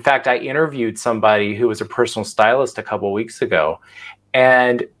 in fact, I interviewed somebody who was a personal stylist a couple of weeks ago.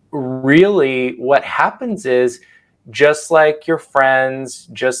 And really what happens is, just like your friends,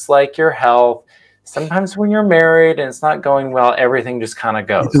 just like your health, sometimes when you're married and it's not going well, everything just kind of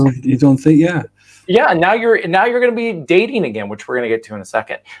goes. You don't think, yeah. Yeah, now you're going to be dating again, which we're going to get to in a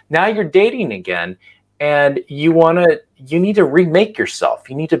second. Now you're dating again, and you need to remake yourself.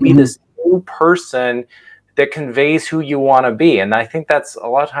 You need to be this new person that conveys who you want to be. And I think that's a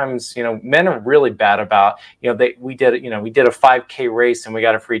lot of times, men are really bad about, we did a 5K race and we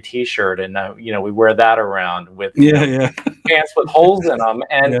got a free t-shirt, and we wear that around with pants with holes in them,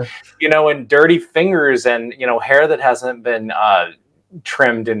 and and dirty fingers, and hair that hasn't been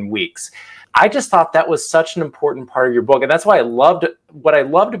trimmed in weeks. I just thought that was such an important part of your book. And that's why what I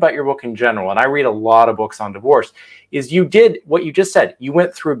loved about your book in general, and I read a lot of books on divorce, is you did what you just said. You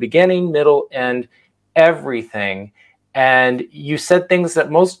went through beginning, middle, end, everything. And you said things that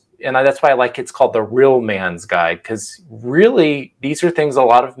most that's why I like it's called the Real Man's Guide, because really these are things a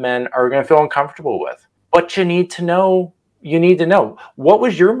lot of men are going to feel uncomfortable with. But you need to know. You need to know, what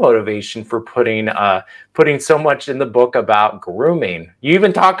was your motivation for putting so much in the book about grooming? You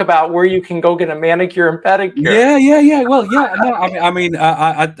even talk about where you can go get a manicure and pedicure. Yeah. Well, yeah. No,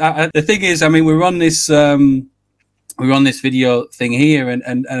 the thing is, I mean, we're on this video thing here,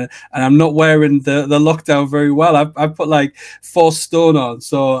 and I'm not wearing the lockdown very well. I've put like 4 stone on,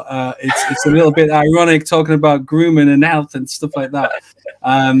 so it's a little bit ironic talking about grooming and health and stuff like that.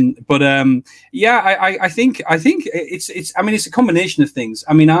 Yeah, I think it's I mean, it's a combination of things.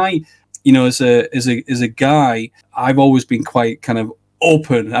 I mean, as a guy, I've always been quite kind of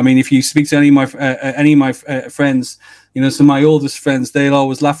open. I mean, if you speak to any of my friends, some of my oldest friends, they'll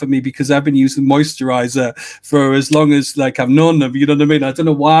always laugh at me because I've been using moisturizer for as long as like I've known them. You know what I mean? I don't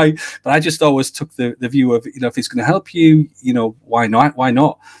know why, but I just always took the view of, if it's going to help you, why not? Why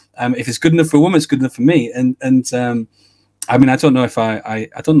not? If it's good enough for a woman, it's good enough for me. And I mean, I don't know if I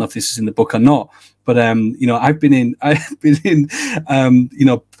don't know if this is in the book or not, but I've been in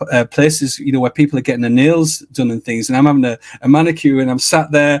places where people are getting their nails done and things, and I'm having a manicure, and I'm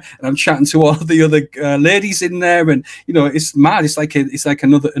sat there and I'm chatting to all the other ladies in there, and it's mad. It's like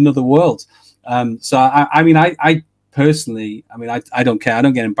another world. So I personally, I mean, I don't care. I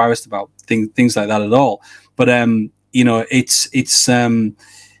don't get embarrassed about things like that at all. But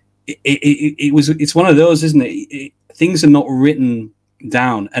it's one of those, isn't it? Things are not written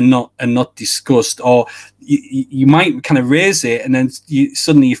down and not discussed, or you might kind of raise it, and then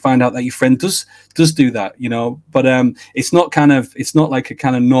suddenly you find out that your friend does do that, But it's not like a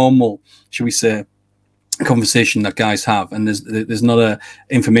kind of normal, should we say, conversation that guys have, and there's not a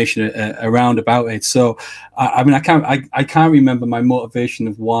information around about it. So I mean, I can't remember my motivation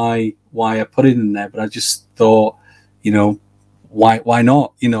of why I put it in there, but I just thought, why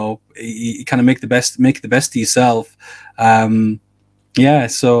not? You kind of make the best of yourself. Yeah.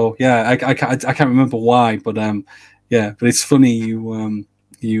 So yeah, I can't remember why, but yeah. But it's funny you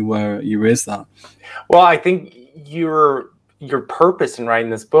raised that. Well, I think your purpose in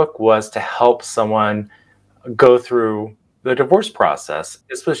writing this book was to help someone go through the divorce process.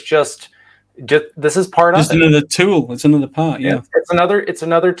 This was just this is part of it. Another tool. It's another part. Yeah. It's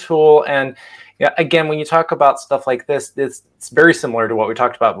another tool. And yeah, again, when you talk about stuff like this, it's very similar to what we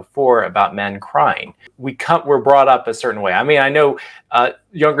talked about before about men crying. We're brought up a certain way. I mean, I know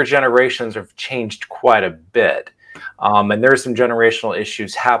younger generations have changed quite a bit. And there's some generational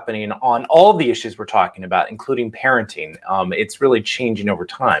issues happening on all the issues we're talking about, including parenting. It's really changing over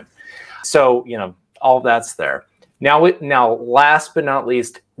time. So, all that's there. Now, last but not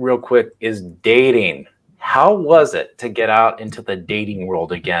least, real quick, is dating. How was it to get out into the dating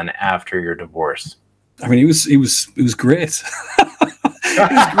world again after your divorce? I mean, it was great. It was great.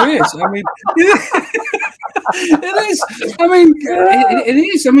 I mean, it is. I mean, it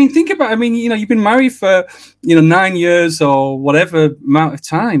is. I mean, think about it. I mean, you've been married for 9 years or whatever amount of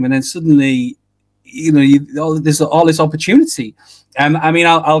time, and then suddenly, there's all this opportunity. I mean,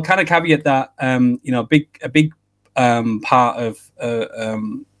 I'll kind of caveat that. A big part of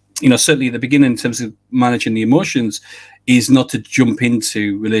certainly at the beginning in terms of managing the emotions is not to jump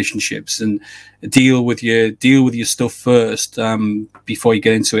into relationships and deal with your stuff first before you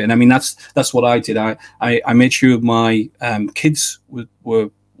get into it. And I mean, that's what I did. I made sure my kids were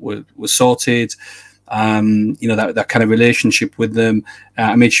sorted. That kind of relationship with them.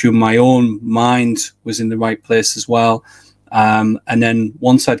 I made sure my own mind was in the right place as well. And then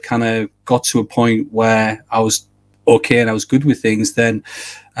once I'd kind of got to a point where I was okay and I was good with things, then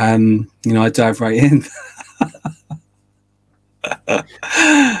I dive right in.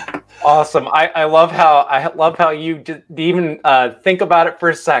 Awesome. I love how you didn't even think about it for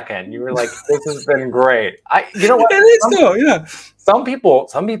a second. You were like, "This has been great." You know what? It is though, yeah. Some people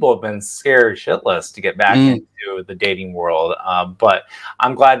have been scared shitless to get back into the dating world, but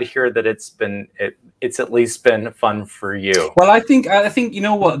I'm glad to hear that it's at least been fun for you. Well, I think you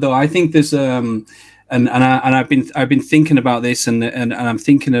know what though. I think there's and I've been thinking about this, and I'm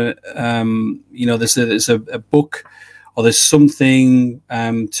thinking there's a book or there's something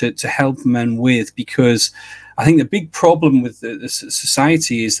to help men with, because I think the big problem with the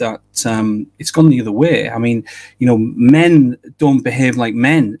society is that it's gone the other way. I mean, men don't behave like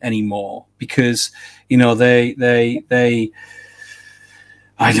men anymore because they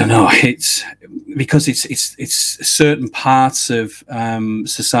I don't know. It's because it's certain parts of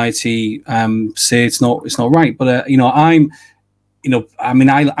society say it's not right. But I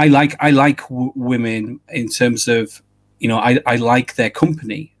like women in terms of I like their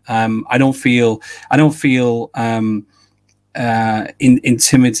company. I don't feel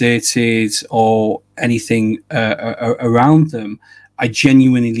intimidated or anything around them. I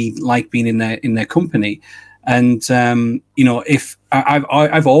genuinely like being in their company, and if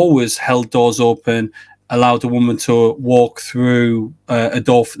I've always held doors open, allowed a woman to walk through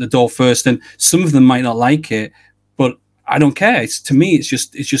the door first, and some of them might not like it, but I don't care. To me, it's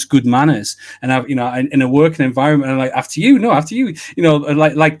just good manners. And in a working environment, I'm like, after you, like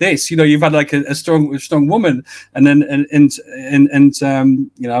this, you've had like a strong woman, and then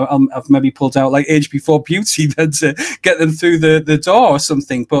I've maybe pulled out like age before beauty then to get them through the door or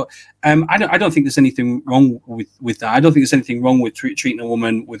something. But I don't think there's anything wrong with that. I don't think there's anything wrong with treating a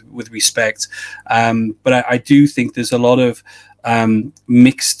woman with respect. But I do think there's a lot of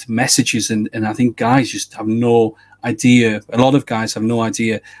mixed messages, and I think guys just have no idea. A lot of guys have no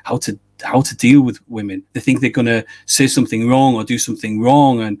idea how to deal with women. They think they're going to say something wrong or do something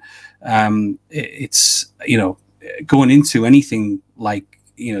wrong, and it's going into anything like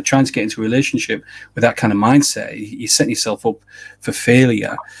trying to get into a relationship with that kind of mindset, you're setting yourself up for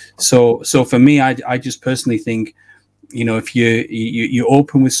failure. So for me, I just personally think, if you're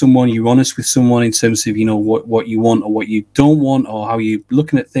open with someone, you're honest with someone in terms of what you want or what you don't want, or how you're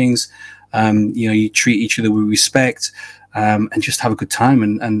looking at things. You treat each other with respect, and just have a good time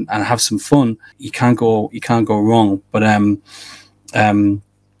and have some fun. You can't go wrong. But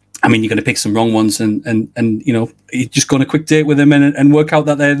you're going to pick some wrong ones, and you just go on a quick date with them and work out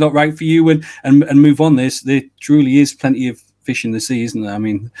that they're not right for you, and move on. There truly is plenty of fish in the sea, isn't there? I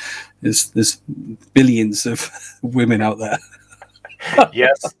mean, there's billions of women out there.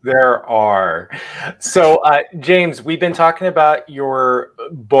 Yes, there are. So, James, we've been talking about your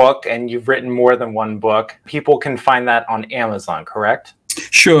book, and you've written more than one book. People can find that on Amazon, correct?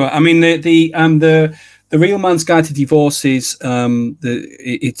 Sure. I mean, the Real Man's Guide to Divorce is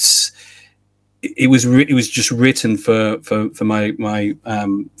it was just written for my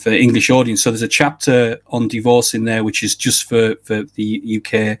for the English audience. So there's a chapter on divorce in there, which is just for the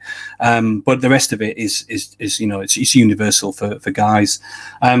UK, but the rest of it is it's universal for guys.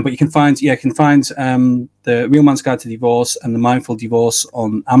 But you can find the Real Man's Guide to Divorce and the Mindful Divorce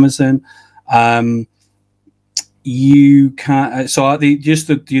on Amazon. You can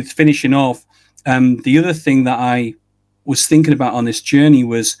finishing off. The other thing that I was thinking about on this journey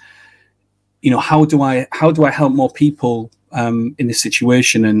was, how do I help more people in this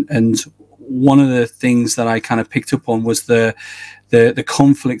situation? And one of the things that I kind of picked up on was the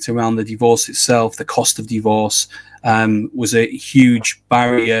conflict around the divorce itself. The cost of divorce was a huge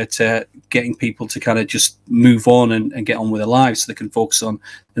barrier to getting people to kind of just move on and get on with their lives, so they can focus on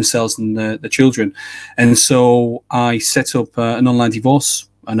themselves and the children. And so I set up an online divorce.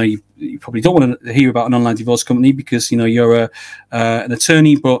 I know you probably don't want to hear about an online divorce company because you're an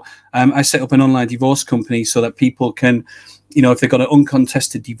attorney, but I set up an online divorce company so that people can, if they've got an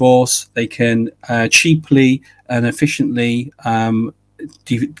uncontested divorce, they can cheaply and efficiently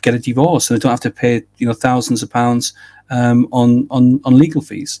get a divorce, and they don't have to pay thousands of pounds on legal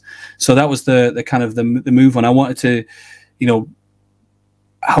fees. So that was the kind of the move on. I wanted to,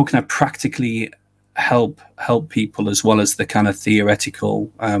 how can I practically help people as well as the kind of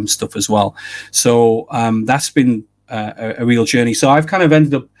theoretical stuff as well. So that's been a real journey. So I've kind of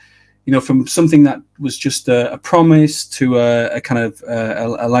ended up, from something that was just a promise to a kind of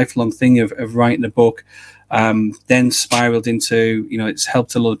a lifelong thing of writing a book, then spiraled into, it's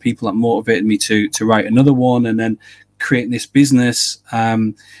helped a lot of people. That motivated me to write another one, and then creating this business,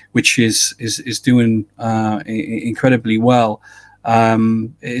 which is doing incredibly well.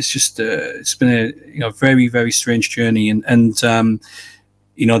 It's just it's been a very, very strange journey, and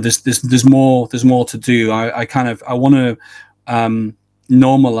there's more to do. I want to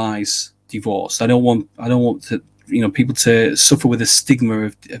normalize divorce. I don't want to people to suffer with the stigma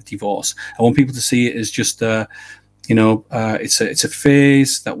of divorce. I want people to see it as just it's a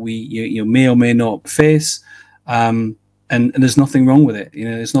phase that we may or may not face. And there's nothing wrong with it.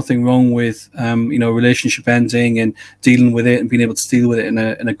 There's nothing wrong with a relationship ending and dealing with it and being able to deal with it in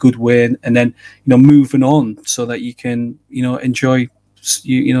a good way, and then moving on so that you can enjoy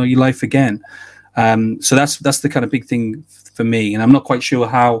your life again. So that's the kind of big thing for me, and I'm not quite sure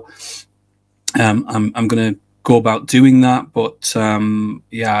how I'm going to go about doing that, but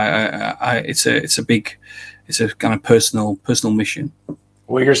it's a kind of personal mission.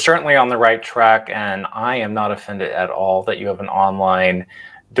 Well, you're certainly on the right track, and I am not offended at all that you have an online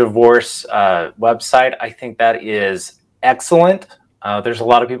divorce website. I think that is excellent. There's a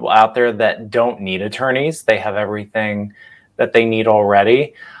lot of people out there that don't need attorneys. They have everything that they need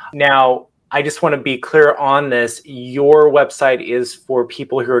already. Now, I just want to be clear on this. Your website is for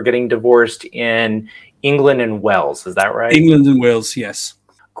people who are getting divorced in England and Wales. Is that right? England and Wales, yes.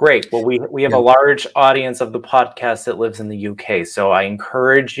 Great. Well, we have a large audience of the podcast that lives in the UK. So I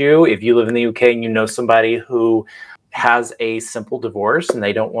encourage you, if you live in the UK and you know somebody who has a simple divorce and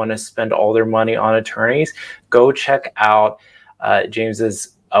they don't want to spend all their money on attorneys, go check out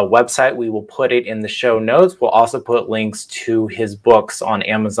James's website. We will put it in the show notes. We'll also put links to his books on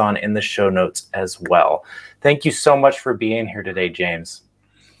Amazon in the show notes as well. Thank you so much for being here today, James.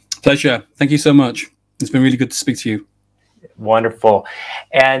 Pleasure. Thank you so much. It's been really good to speak to you. Wonderful.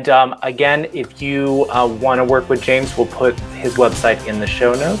 And again, if you want to work with James, we'll put his website in the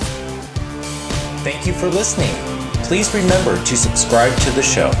show notes. Thank you for listening. Please remember to subscribe to the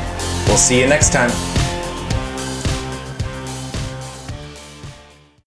show. We'll see you next time.